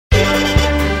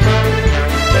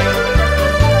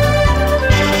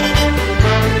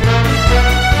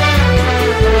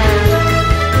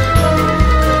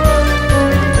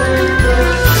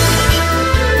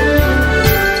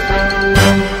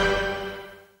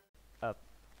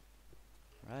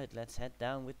Right, let's head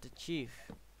down with the chief.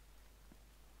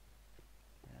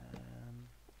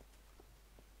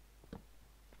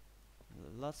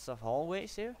 Lots of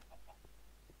hallways here.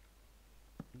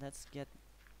 Let's get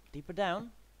deeper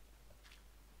down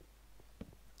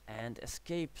and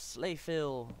escape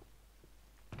Slayville.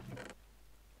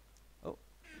 Oh,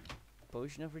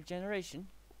 potion of regeneration.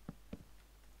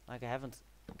 Like I haven't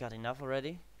got enough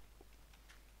already.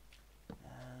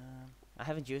 I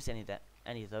haven't used any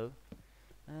though.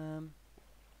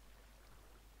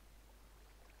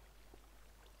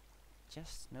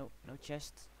 Chest? No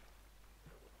chest.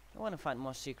 I want to find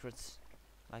more secrets,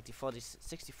 like the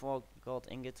 64 gold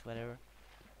ingots, whatever.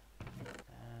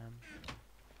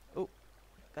 Oh,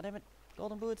 goddammit,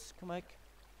 golden boots, come back.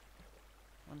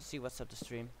 I want to see what's up the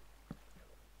stream.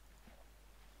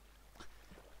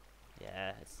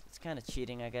 Yeah, it's kind of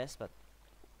cheating, I guess, but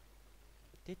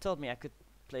they told me I could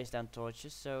place down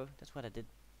torches, so that's what I did.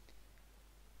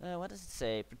 What does it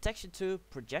say? Protection 2,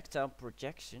 projectile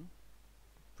projection.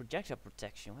 Projectile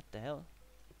protection, what the hell?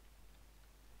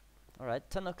 Alright,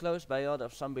 tunnel closed by order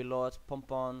of Zombie Lord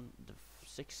Pompon the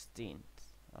 16th.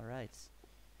 Alright.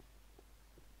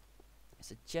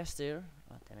 There's a chest here.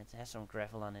 Oh damn it, has some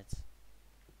gravel on it.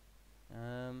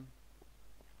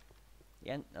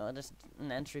 Oh, there's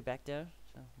an entry back there,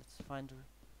 so let's find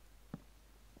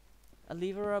a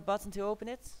lever or a button to open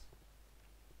it.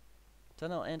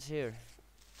 Tunnel ends here.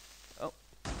 Oh,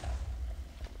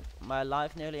 my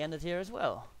life nearly ended here as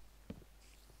well.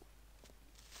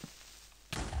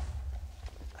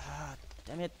 Ah,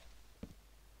 damn it!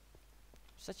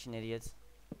 Such an idiot.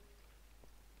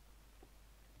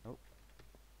 Oh,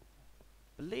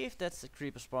 believe that's the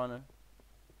creeper spawner.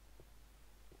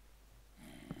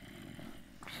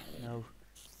 No.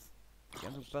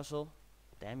 Jumping puzzle.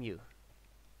 Damn you.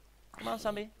 Come on,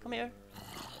 zombie. Come here.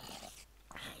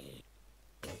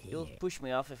 You'll push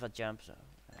me off if I jump, so.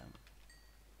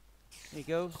 Here you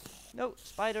go. No,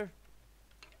 spider.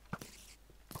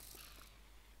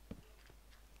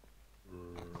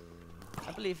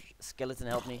 I believe skeleton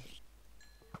helped me.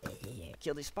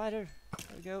 Kill the spider.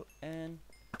 There we go. And.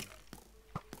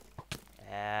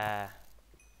 Yeah.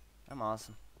 I'm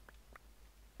awesome.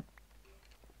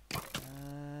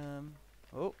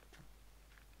 Oh.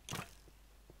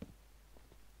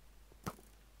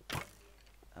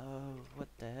 Oh, what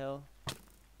the hell?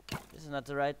 This is not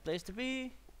the right place to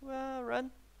be. Well,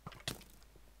 run.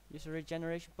 Use a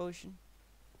regeneration potion.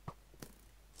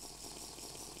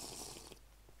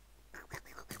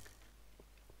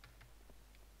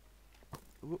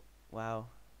 Ooh, wow.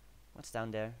 What's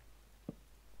down there?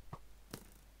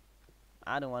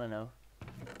 I don't want to know.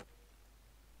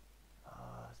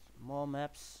 More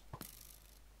maps.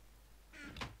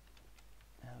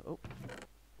 Oh.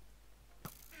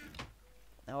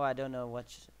 Now I don't know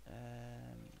what.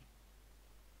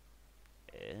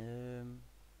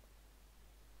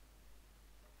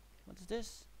 What is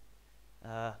this?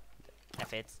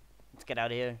 F it. Let's get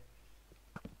out of here.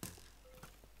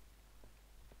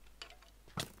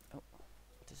 Oh,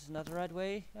 this is not the right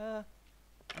way. I'm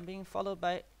being followed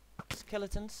by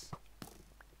skeletons.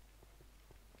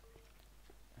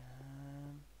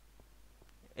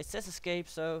 It says escape,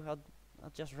 so I'll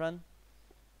just run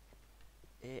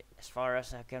as far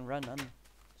as I can run on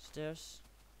stairs.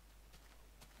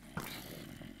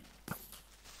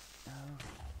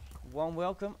 Warm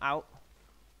welcome out.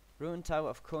 Ruined Tower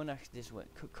of Konach this way.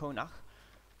 Konach.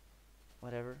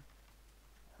 Whatever.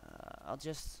 I'll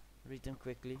just read them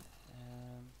quickly.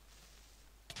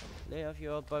 Lay off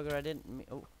you old bugger. I didn't mean.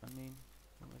 Oh, I mean,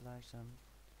 I would like some.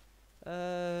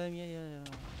 Yeah.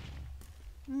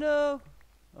 No.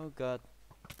 Oh god.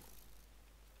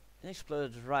 It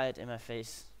exploded right in my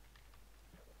face.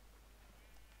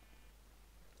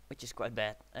 Which is quite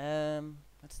bad.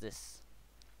 What's this?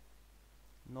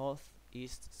 North,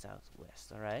 east, south,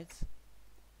 west. Alright.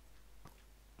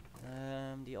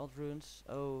 The old ruins.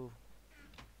 Oh.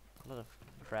 A lot of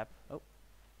crap. Oh.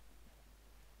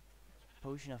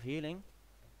 Potion of healing.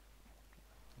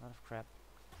 A lot of crap.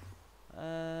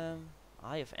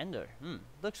 Eye of Ender.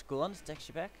 Looks cool on this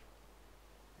texture pack.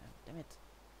 Damn it.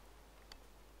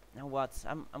 Now what?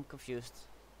 I'm confused.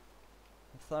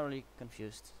 I'm thoroughly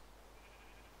confused.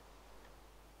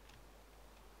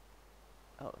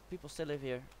 Oh, people still live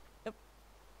here. Yep.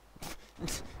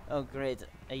 Oh great,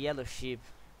 a yellow sheep.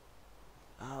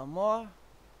 More?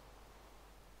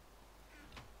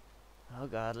 Oh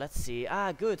god, let's see.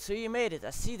 Ah, good, so you made it.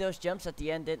 I see those jumps at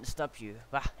the end didn't stop you.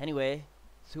 Bah, anyway.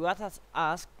 Tuatha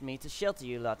asked me to shelter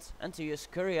you lot, until you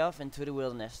scurry off into the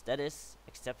wilderness. That is,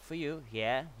 except for you.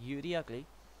 Yeah, you the ugly.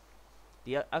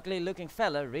 The ugly looking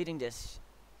fella reading this.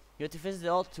 You're to visit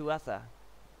old Tuatha.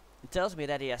 He tells me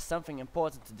that he has something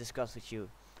important to discuss with you.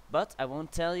 But I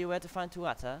won't tell you where to find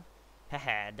Tuatha.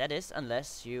 Haha, that is,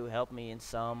 unless you help me in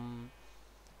some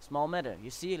small matter. You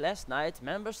see, last night,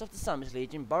 members of the Summit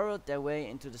Legion burrowed their way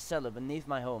into the cellar beneath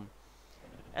my home.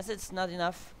 As it's not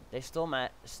enough, they stole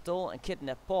and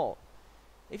kidnapped Paul.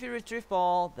 If you retrieve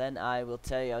Paul, then I will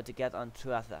tell you how to get on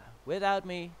Tuatha. Without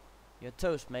me, you're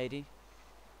toast, matey.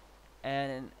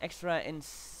 And an extra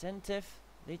incentive,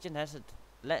 legend has it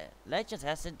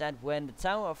that when the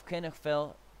Tower of Kinnock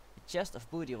fell, a chest of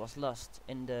booty was lost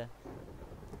in the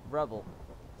rubble.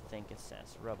 I think it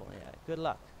says rubble, yeah. Good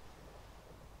luck.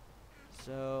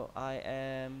 So I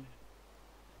am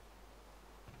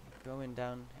going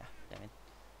down, damn it,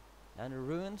 down the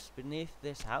ruins beneath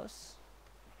this house.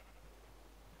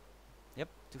 Yep,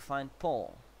 to find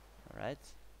Paul.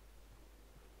 Alright.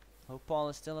 Hope Paul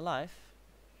is still alive.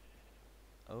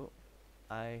 Oh,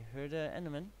 I heard an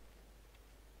enderman.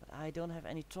 But I don't have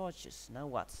any torches. Now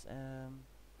what?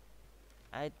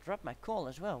 I dropped my coal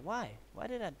as well. Why? Why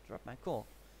did I drop my coal?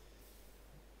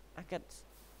 I got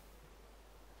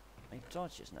make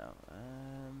torches now.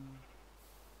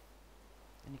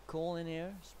 Any coal in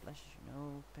here? Splash?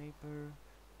 No. Paper.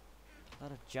 A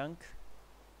lot of junk.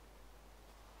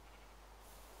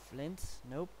 Flint?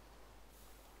 Nope.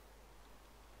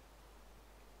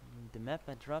 The map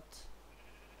I dropped.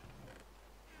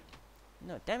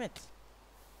 No, damn it!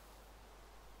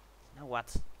 Now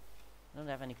what? I don't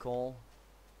have any coal.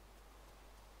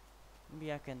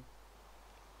 Maybe I can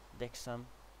dig some.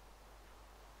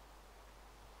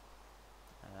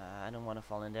 I don't want to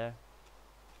fall in there.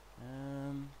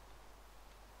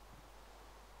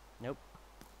 Nope.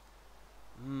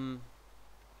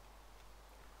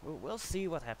 We'll see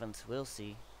what happens. We'll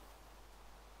see.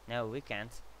 No, we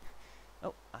can't.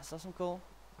 Oh, I saw some coal.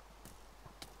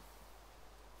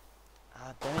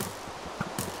 Ah, damn it.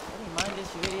 Don't you mind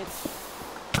this, you idiots?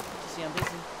 You see I'm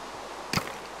busy.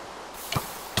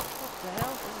 What the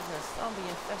hell? This is a zombie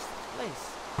infested place.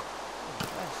 Oh,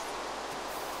 Christ.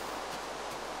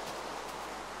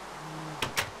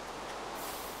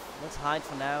 Let's hide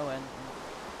for now and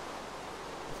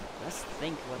let's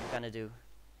think what we're gonna do.